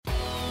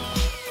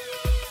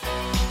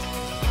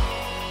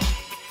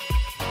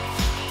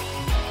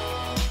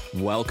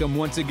Welcome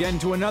once again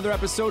to another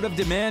episode of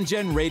Demand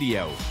Gen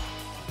Radio,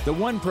 the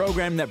one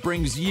program that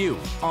brings you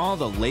all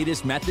the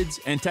latest methods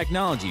and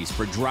technologies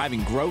for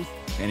driving growth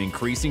and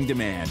increasing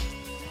demand.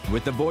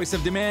 With the voice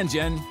of Demand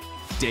Gen,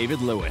 David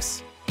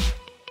Lewis.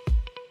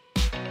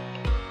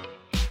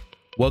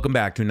 Welcome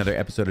back to another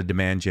episode of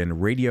Demand Gen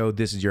Radio.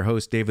 This is your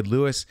host, David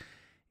Lewis.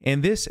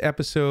 And this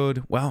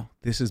episode,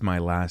 this is my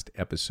last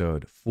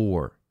episode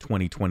for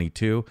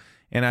 2022.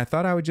 And I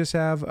thought I would just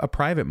have a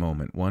private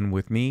moment, one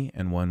with me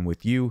and one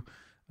with you,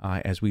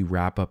 as we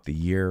wrap up the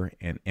year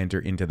and enter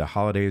into the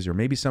holidays. Or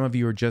maybe some of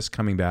you are just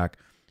coming back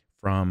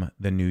from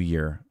the new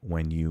year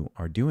when you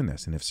are doing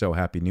this. And if so,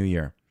 Happy New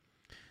Year.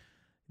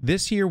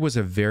 This year was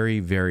a very,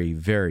 very,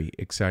 very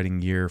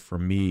exciting year for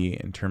me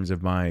in terms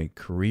of my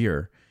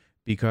career,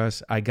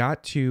 because I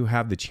got to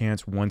have the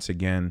chance once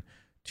again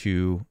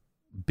to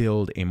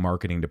build a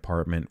marketing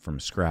department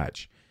from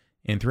scratch.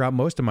 And throughout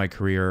most of my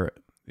career,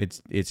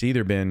 it's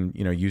either been,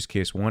 use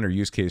case one or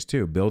use case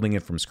two, building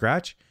it from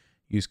scratch,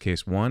 use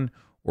case one,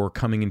 or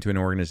coming into an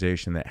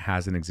organization that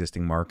has an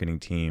existing marketing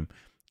team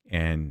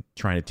and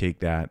trying to take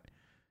that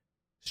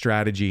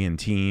strategy and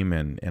team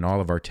and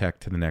all of our tech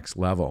to the next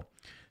level.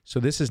 So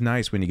this is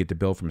nice when you get to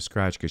build from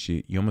scratch, because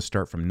you almost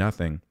start from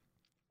nothing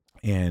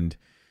and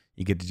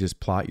you get to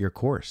just plot your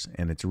course,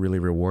 and it's really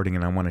rewarding.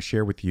 And I want to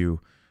share with you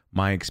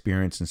my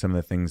experience and some of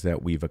the things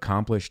that we've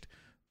accomplished,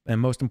 and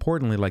most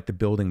importantly, like the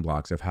building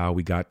blocks of how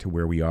we got to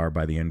where we are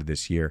by the end of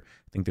this year.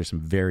 I think there's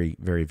some very,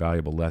 very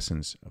valuable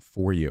lessons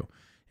for you.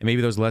 And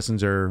maybe those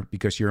lessons are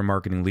because you're a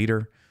marketing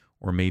leader,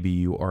 or maybe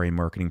you are a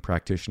marketing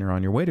practitioner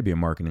on your way to be a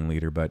marketing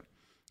leader, but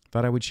I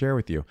thought I would share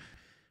with you.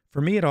 For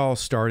me, it all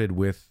started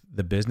with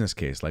the business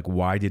case. Like,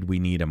 why did we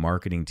need a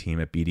marketing team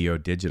at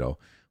BDO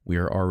Digital? We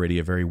are already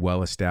a very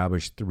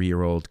well-established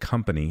 3-year-old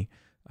company,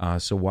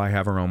 so why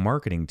have our own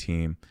marketing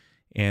team?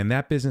 And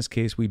that business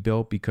case we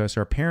built because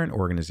our parent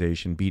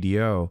organization,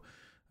 BDO,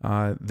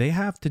 they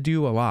have to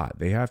do a lot.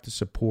 They have to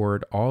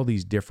support all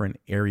these different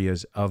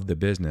areas of the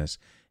business.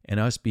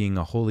 And us being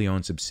a wholly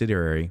owned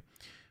subsidiary,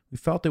 we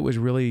felt it was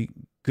really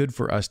good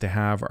for us to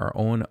have our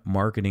own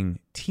marketing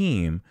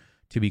team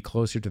to be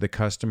closer to the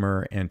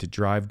customer and to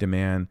drive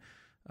demand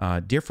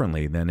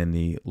differently than in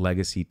the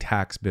legacy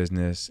tax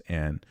business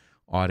and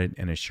audit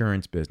and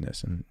assurance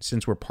business. And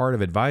since we're part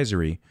of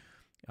advisory,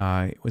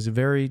 it was a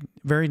very,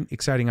 very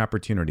exciting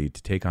opportunity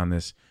to take on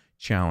this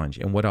challenge.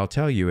 And what I'll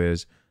tell you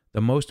is the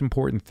most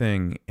important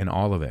thing in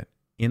all of it,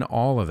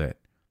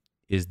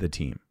 is the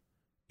team.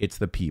 It's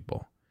the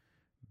people.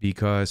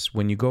 Because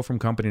when you go from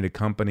company to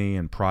company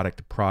and product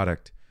to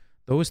product,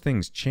 those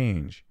things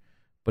change.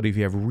 But if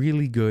you have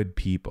really good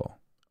people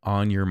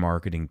on your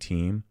marketing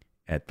team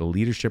at the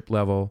leadership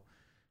level,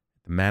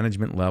 the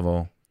management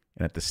level,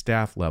 and at the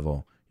staff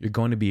level, you're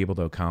going to be able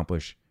to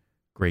accomplish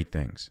great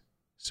things.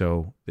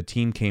 So the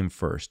team came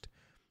first.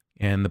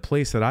 And the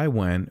place that I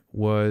went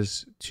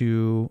was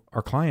to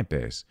our client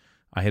base.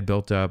 I had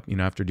built up,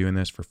 after doing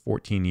this for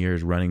 14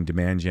 years, running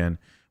Demand Gen,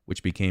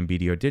 which became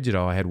BDO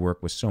Digital, I had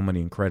worked with so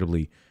many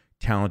incredibly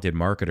talented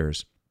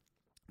marketers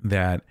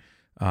that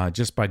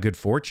just by good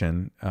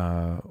fortune,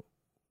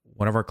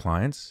 one of our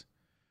clients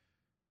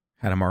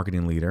had a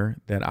marketing leader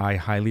that I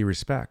highly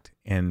respect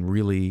and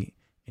really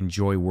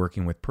enjoy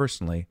working with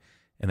personally,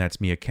 and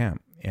that's Mia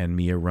Kemp. And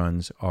Mia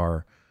runs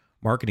our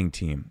marketing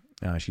team.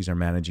 She's our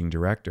managing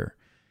director.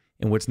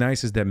 And what's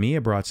nice is that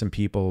Mia brought some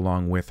people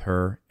along with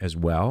her as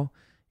well.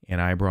 And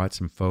I brought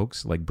some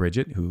folks like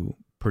Bridget, who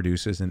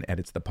produces and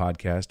edits the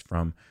podcast,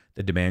 from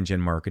the Demand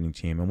Gen marketing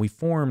team. And we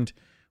formed,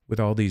 with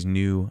all these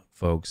new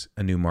folks,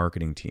 a new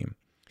marketing team.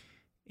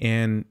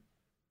 And,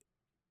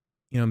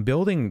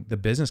 building the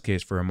business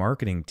case for a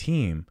marketing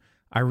team,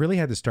 I really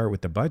had to start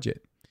with the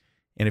budget.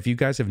 And if you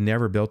guys have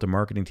never built a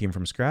marketing team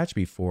from scratch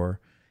before,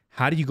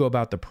 how do you go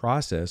about the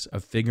process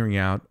of figuring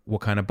out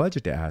what kind of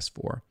budget to ask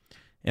for?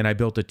 And I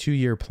built a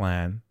 2-year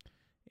plan,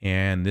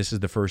 and this is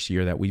the first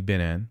year that we've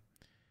been in.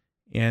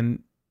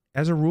 And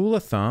as a rule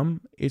of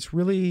thumb, it's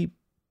really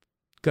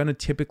going to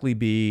typically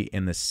be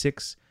in the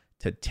 6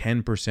 to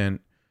 10%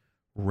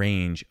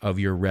 range of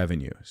your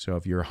revenue. So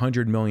if you're a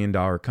 $100 million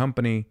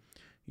company,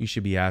 you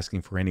should be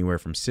asking for anywhere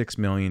from $6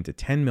 million to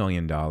 $10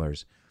 million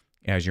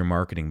as your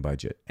marketing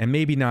budget. And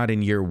maybe not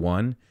in year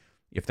one,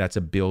 if that's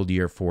a build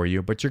year for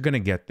you, but you're going to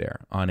get there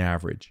on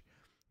average.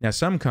 Now,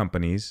 some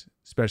companies,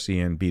 especially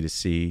in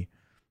B2C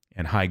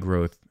and high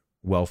growth,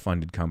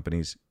 well-funded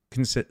companies,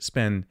 can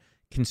spend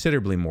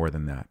considerably more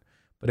than that.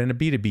 But in a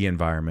B2B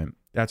environment,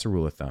 that's a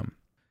rule of thumb.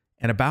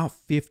 And about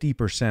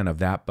 50% of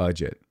that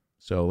budget,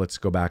 so let's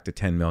go back to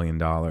 $10 million,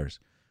 about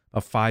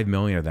 $5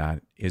 million of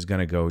that is going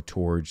to go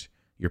towards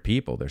your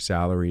people, their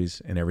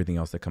salaries, and everything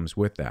else that comes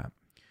with that.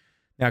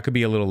 Now, it could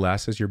be a little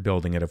less as you're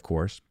building it, of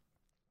course,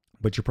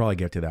 but you'll probably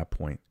get to that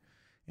point.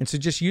 And so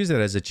just use that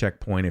as a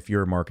checkpoint if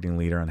you're a marketing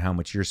leader on how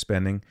much you're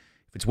spending.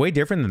 If it's way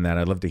different than that,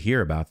 I'd love to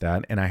hear about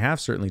that. And I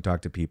have certainly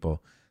talked to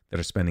people that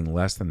are spending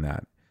less than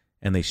that,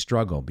 and they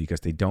struggle because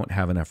they don't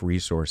have enough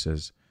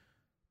resources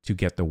to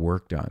get the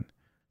work done.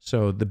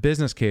 So the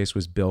business case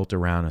was built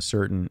around a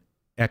certain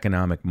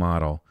economic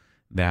model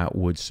that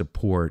would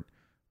support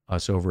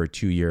us over a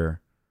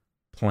 2-year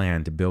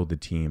plan to build the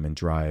team and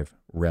drive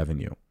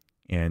revenue,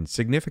 and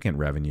significant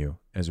revenue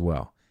as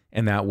well.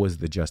 And that was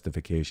the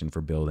justification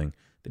for building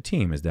the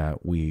team, is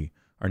that we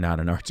are not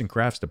an arts and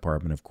crafts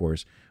department, of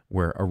course.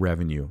 We're a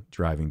revenue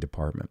driving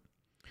department.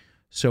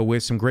 So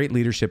with some great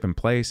leadership in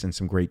place and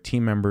some great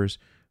team members,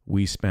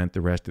 we spent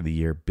the rest of the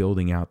year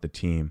building out the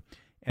team.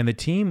 And the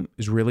team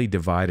is really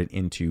divided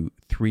into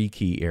 3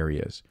 key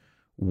areas.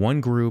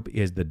 One group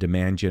is the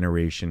demand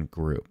generation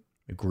group,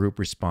 a group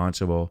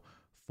responsible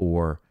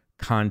for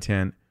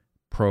content,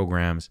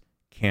 programs,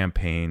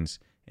 campaigns,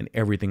 and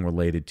everything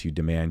related to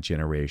demand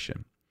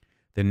generation.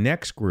 The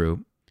next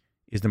group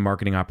is the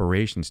marketing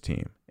operations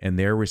team, and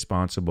they're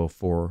responsible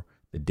for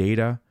the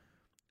data,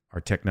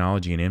 our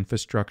technology and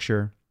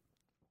infrastructure,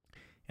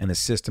 and the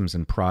systems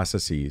and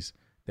processes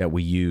that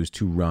we use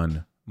to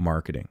run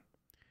marketing.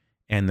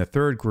 And the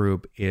third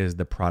group is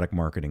the product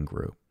marketing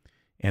group.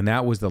 And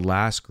that was the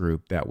last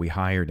group that we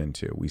hired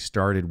into. We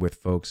started with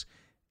folks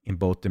in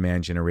both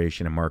demand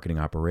generation and marketing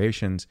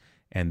operations,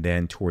 and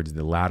then towards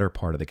the latter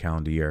part of the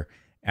calendar year,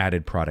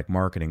 added product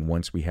marketing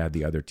once we had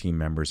the other team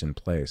members in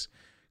place.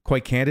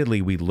 Quite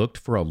candidly, we looked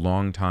for a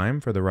long time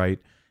for the right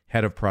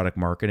head of product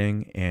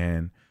marketing,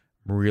 and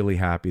I'm really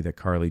happy that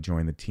Carly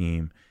joined the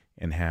team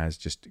and has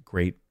just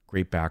great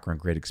background,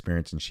 great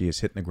experience, and she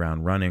is hitting the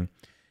ground running.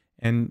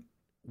 And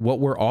what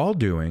we're all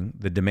doing,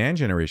 the demand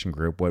generation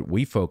group, what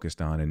we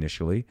focused on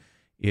initially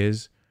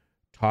is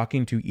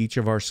talking to each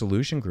of our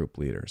solution group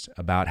leaders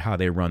about how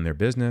they run their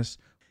business.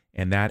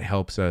 And that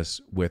helps us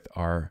with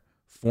our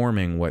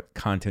forming what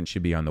content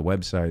should be on the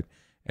website,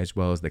 as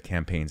well as the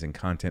campaigns and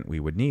content we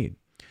would need.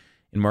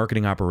 In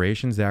marketing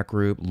operations, that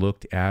group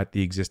looked at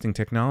the existing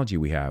technology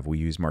we have. We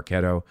use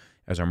Marketo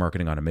as our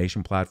marketing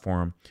automation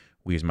platform.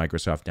 We use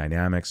Microsoft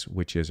Dynamics,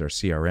 which is our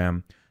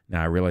CRM.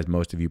 Now, I realize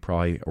most of you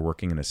probably are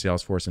working in a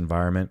Salesforce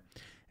environment.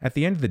 At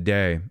the end of the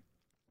day,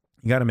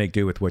 you got to make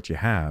do with what you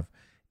have,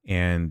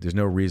 and there's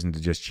no reason to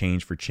just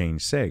change for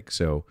change's sake.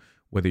 So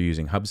whether you're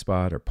using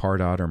HubSpot or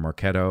Pardot or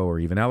Marketo or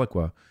even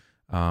Eloqua,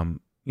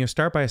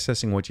 start by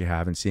assessing what you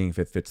have and seeing if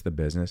it fits the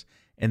business.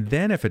 And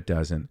then if it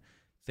doesn't,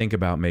 think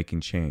about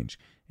making change.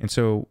 And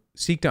so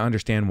seek to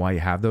understand why you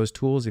have those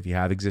tools if you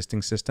have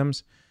existing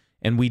systems.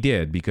 And we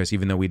did, because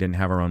even though we didn't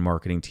have our own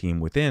marketing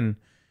team within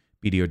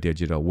BDO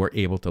Digital, we're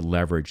able to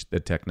leverage the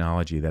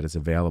technology that is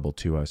available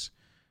to us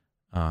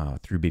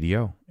through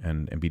BDO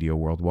and BDO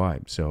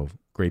worldwide. So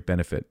great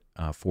benefit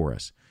for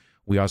us.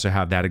 We also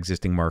have that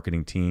existing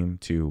marketing team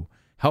to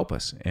help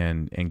us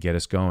and get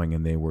us going.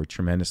 And they were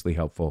tremendously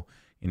helpful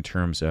in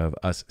terms of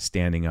us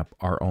standing up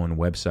our own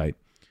website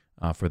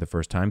for the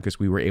first time, because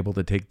we were able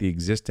to take the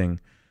existing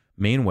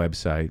main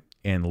website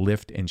and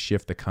lift and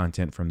shift the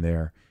content from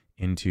there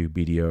into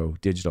BDO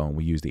Digital. And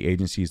we use the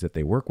agencies that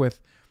they work with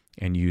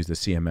and use the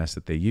CMS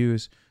that they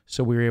use.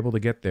 So we were able to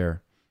get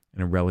there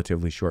in a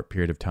relatively short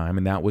period of time.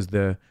 And that was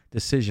the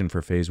decision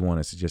for phase 1,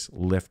 is to just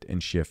lift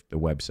and shift the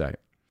website.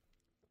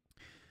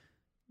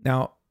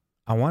 Now,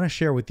 I want to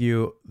share with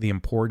you the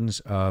importance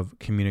of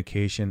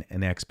communication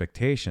and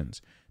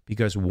expectations,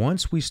 because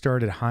once we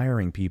started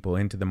hiring people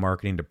into the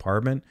marketing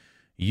department,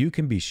 you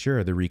can be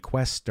sure the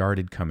requests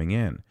started coming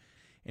in.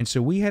 And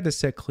so we had to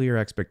set clear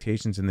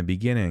expectations in the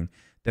beginning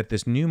that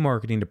this new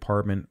marketing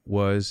department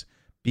was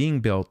being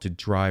built to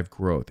drive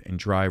growth and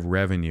drive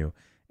revenue,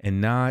 and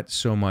not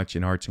so much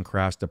an arts and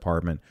crafts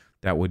department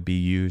that would be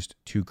used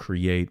to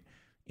create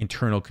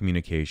internal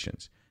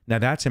communications. Now,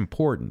 that's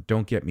important,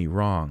 don't get me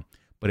wrong,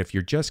 but if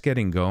you're just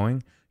getting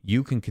going,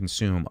 you can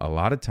consume a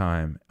lot of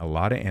time, a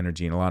lot of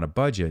energy, and a lot of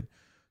budget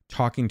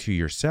talking to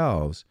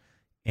yourselves.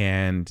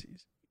 And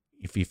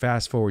if you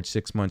fast forward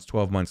 6 months,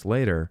 12 months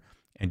later,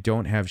 and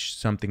don't have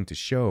something to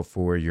show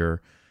for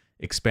your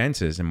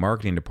expenses and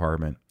marketing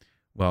department,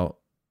 well,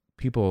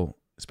 people,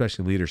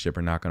 especially leadership,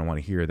 are not going to want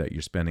to hear that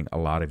you're spending a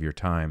lot of your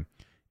time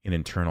in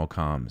internal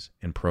comms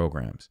and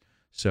programs.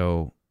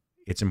 So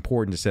it's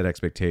important to set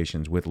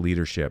expectations with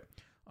leadership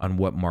on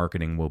what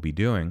marketing will be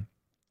doing.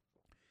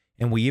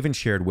 And we even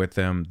shared with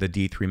them the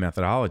D3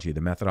 methodology,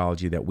 the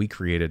methodology that we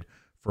created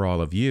for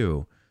all of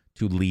you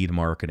to lead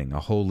marketing, a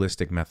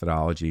holistic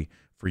methodology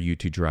for you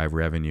to drive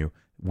revenue.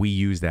 We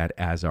use that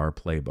as our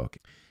playbook.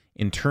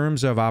 In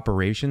terms of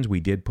operations, we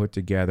did put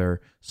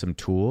together some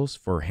tools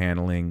for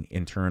handling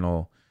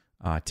internal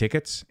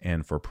tickets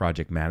and for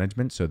project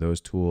management. So those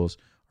tools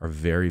are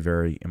very,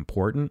 very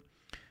important.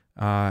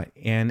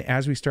 And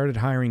as we started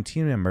hiring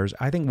team members,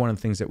 I think one of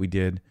the things that we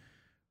did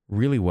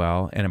really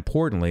well, and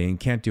importantly, and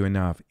can't do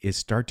enough, is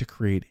start to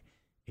create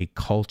a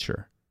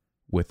culture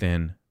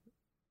within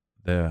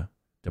the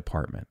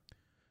department.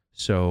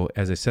 So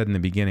as I said in the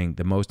beginning,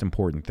 the most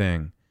important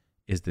thing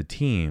is the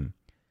team,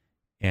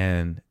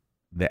 and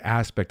the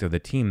aspect of the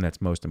team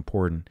that's most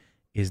important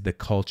is the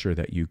culture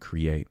that you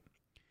create.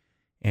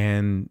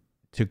 And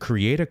to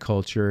create a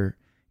culture,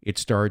 it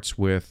starts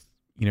with,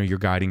 your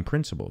guiding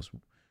principles.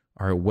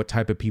 What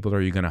type of people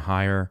are you going to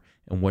hire,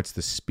 and what's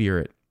the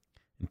spirit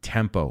and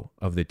tempo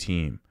of the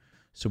team?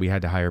 So we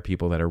had to hire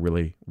people that are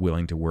really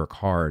willing to work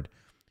hard,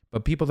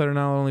 but people that are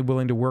not only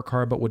willing to work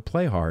hard, but would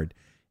play hard.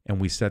 And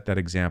we set that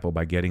example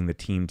by getting the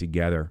team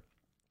together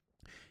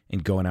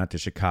and going out to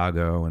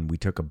Chicago, and we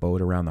took a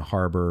boat around the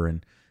harbor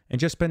and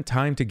just spent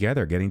time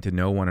together, getting to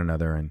know one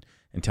another and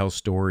tell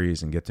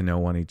stories and get to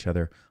know each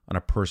other on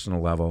a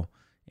personal level,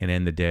 and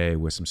end the day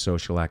with some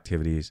social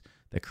activities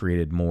that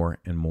created more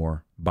and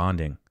more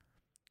bonding.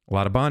 A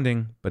lot of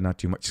bonding, but not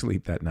too much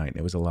sleep that night.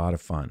 It was a lot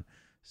of fun.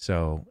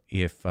 So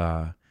if,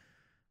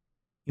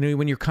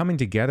 when you're coming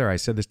together, I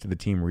said this to the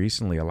team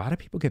recently, a lot of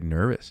people get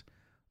nervous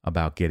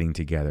about getting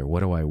together.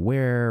 What do I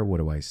wear? What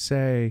do I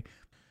say?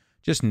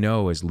 Just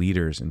know as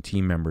leaders and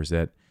team members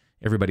that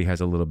everybody has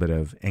a little bit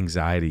of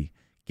anxiety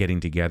getting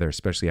together,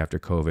 especially after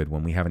COVID,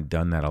 when we haven't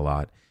done that a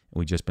lot and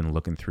we've just been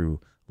looking through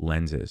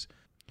lenses.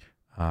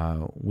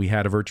 We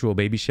had a virtual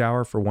baby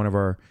shower for one of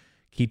our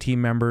key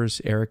team members,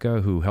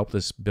 Erica, who helped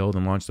us build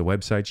and launch the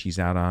website. She's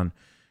out on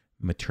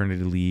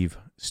maternity leave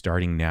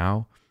starting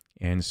now.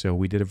 And so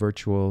we did a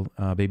virtual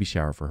baby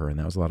shower for her, and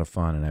that was a lot of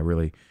fun. And I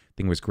really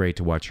think it was great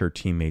to watch her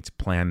teammates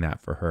plan that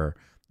for her.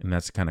 And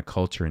that's the kind of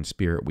culture and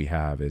spirit we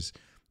have is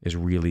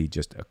really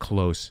just a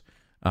close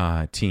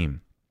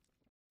team.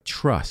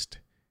 Trust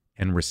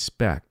and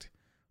respect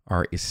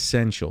are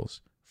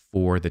essentials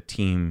for the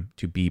team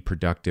to be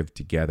productive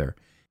together.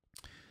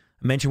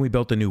 I mentioned we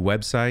built a new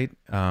website.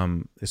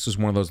 This was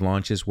one of those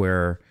launches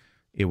where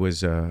it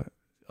was a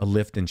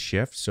lift and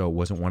shift. So it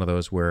wasn't one of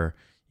those where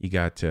you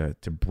got to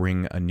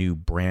bring a new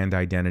brand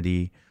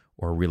identity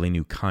or a really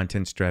new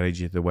content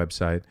strategy to the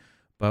website.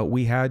 But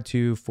we had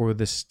to, for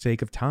the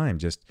sake of time,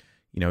 just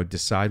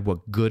decide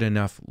what good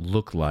enough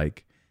looked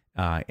like,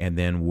 and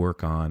then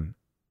work on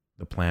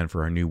the plan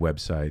for our new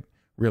website,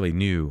 really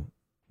new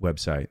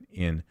website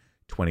in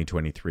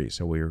 2023.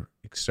 So we were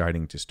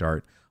exciting to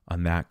start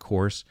on that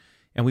course.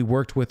 And we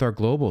worked with our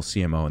global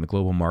CMO and the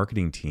global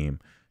marketing team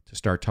to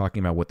start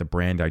talking about what the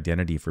brand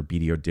identity for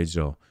BDO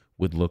Digital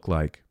would look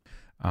like.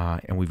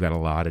 And we've got a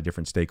lot of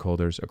different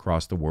stakeholders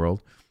across the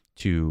world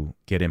to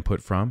get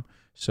input from.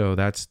 So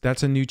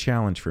that's a new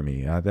challenge for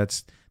me.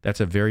 That's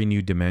a very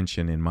new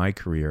dimension in my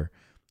career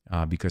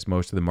because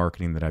most of the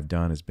marketing that I've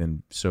done has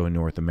been so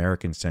North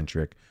American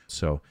centric.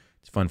 So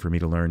it's fun for me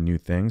to learn new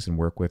things and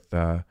work with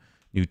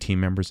new team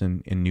members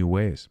in new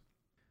ways.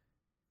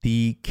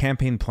 The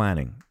campaign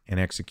planning and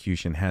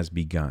execution has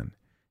begun,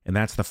 and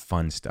that's the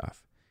fun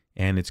stuff,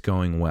 and it's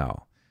going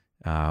well.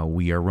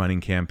 We are running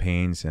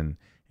campaigns and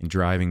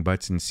driving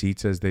butts in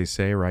seats, as they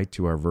say, right,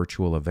 to our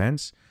virtual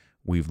events.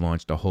 We've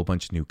launched a whole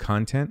bunch of new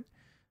content.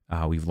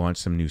 We've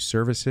launched some new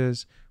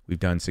services. We've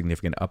done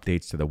significant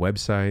updates to the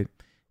website,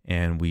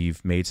 and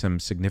we've made some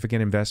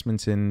significant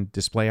investments in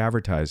display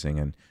advertising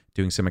and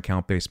doing some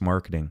account-based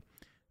marketing,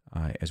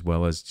 as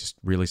well as just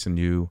really some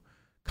new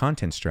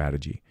content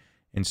strategy.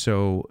 And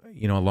so,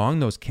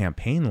 along those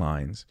campaign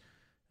lines,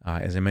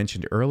 as I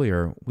mentioned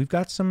earlier, we've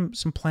got some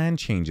plan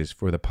changes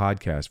for the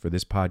podcast, for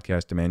this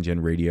podcast, Demand Gen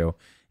Radio,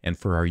 and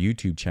for our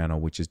YouTube channel,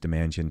 which is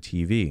Demand Gen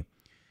TV.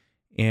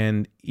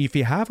 And if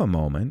you have a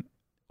moment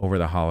over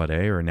the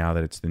holiday, or now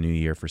that it's the new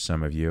year for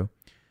some of you,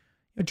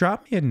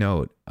 drop me a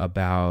note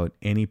about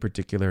any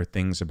particular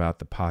things about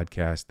the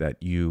podcast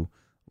that you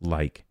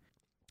like.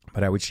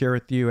 But I would share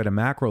with you at a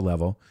macro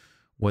level,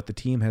 what the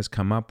team has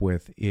come up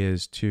with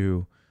is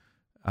to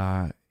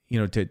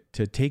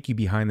take you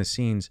behind the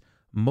scenes.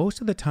 Most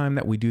of the time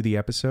that we do the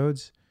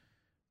episodes,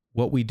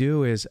 what we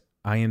do is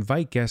I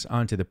invite guests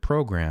onto the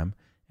program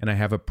and I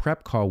have a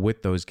prep call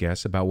with those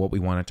guests about what we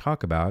want to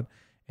talk about.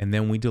 And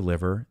then we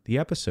deliver the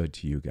episode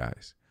to you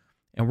guys.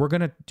 And we're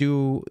going to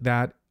do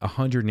that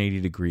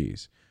 180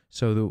 degrees.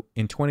 So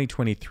in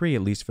 2023,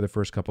 at least for the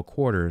first couple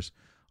quarters,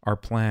 our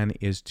plan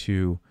is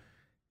to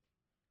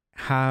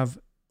have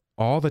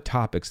all the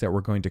topics that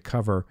we're going to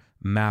cover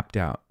mapped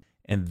out.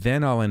 And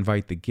then I'll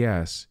invite the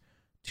guests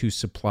to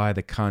supply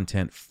the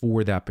content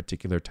for that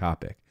particular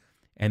topic.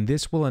 And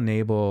this will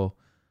enable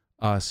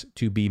us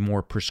to be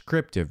more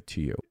prescriptive to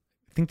you.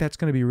 I think that's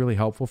going to be really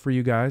helpful for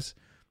you guys.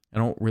 I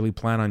don't really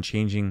plan on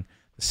changing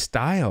the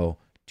style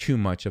too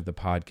much of the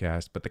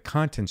podcast, but the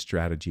content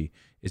strategy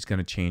is going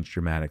to change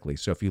dramatically.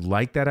 So if you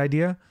like that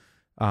idea,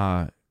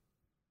 let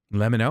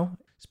me know,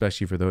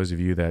 especially for those of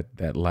you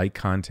that like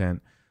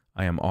content.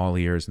 I am all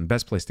ears, and the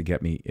best place to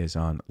get me is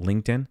on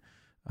LinkedIn.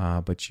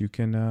 But you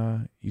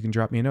can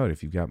drop me a note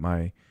if you've got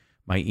my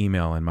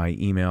email, and my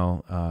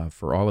email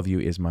for all of you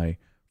is my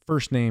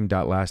first name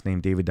last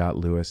name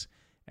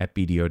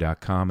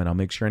david.lewis@bdo.com, and I'll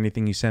make sure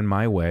anything you send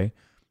my way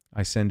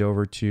I send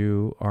over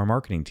to our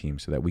marketing team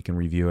so that we can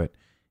review it,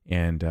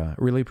 and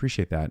really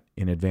appreciate that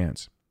in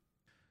advance.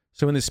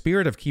 So in the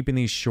spirit of keeping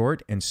these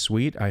short and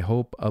sweet, I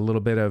hope a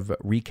little bit of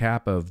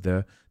recap of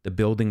the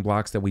building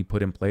blocks that we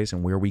put in place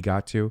and where we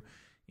got to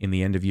in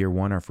the end of year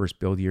one, our first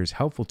build year, is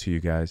helpful to you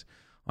guys.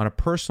 On a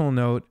personal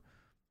note,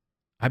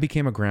 I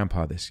became a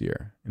grandpa this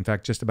year. In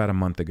fact, just about a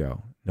month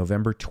ago,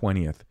 November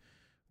 20th,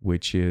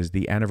 which is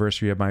the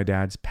anniversary of my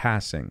dad's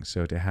passing.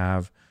 So to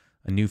have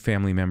a new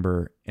family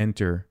member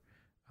enter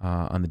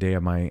on the day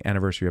of my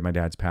anniversary of my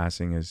dad's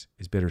passing is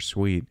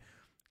bittersweet.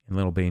 And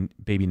little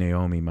baby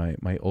Naomi,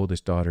 my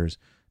oldest daughter's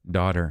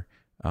daughter,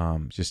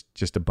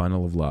 Just a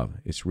bundle of love.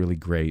 It's really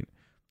great.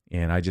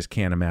 And I just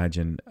can't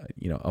imagine,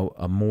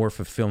 a more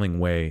fulfilling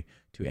way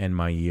to end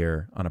my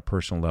year on a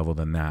personal level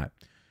than that.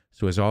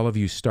 So as all of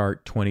you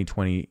start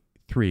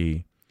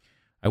 2023,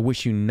 I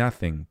wish you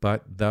nothing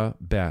but the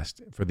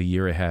best for the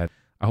year ahead.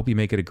 I hope you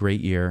make it a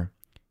great year.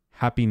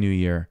 Happy New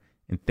Year.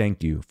 And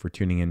thank you for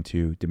tuning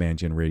into Demand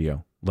Gen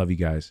Radio. Love you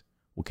guys.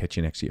 We'll catch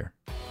you next year.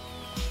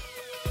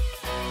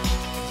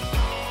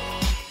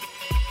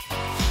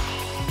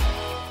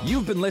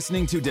 You've been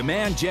listening to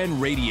Demand Gen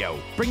Radio,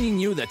 bringing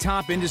you the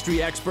top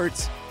industry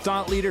experts,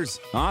 thought leaders,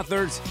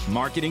 authors,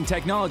 marketing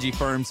technology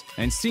firms,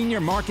 and senior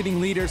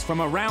marketing leaders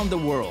from around the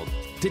world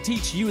to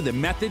teach you the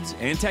methods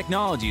and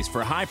technologies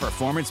for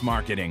high-performance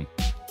marketing.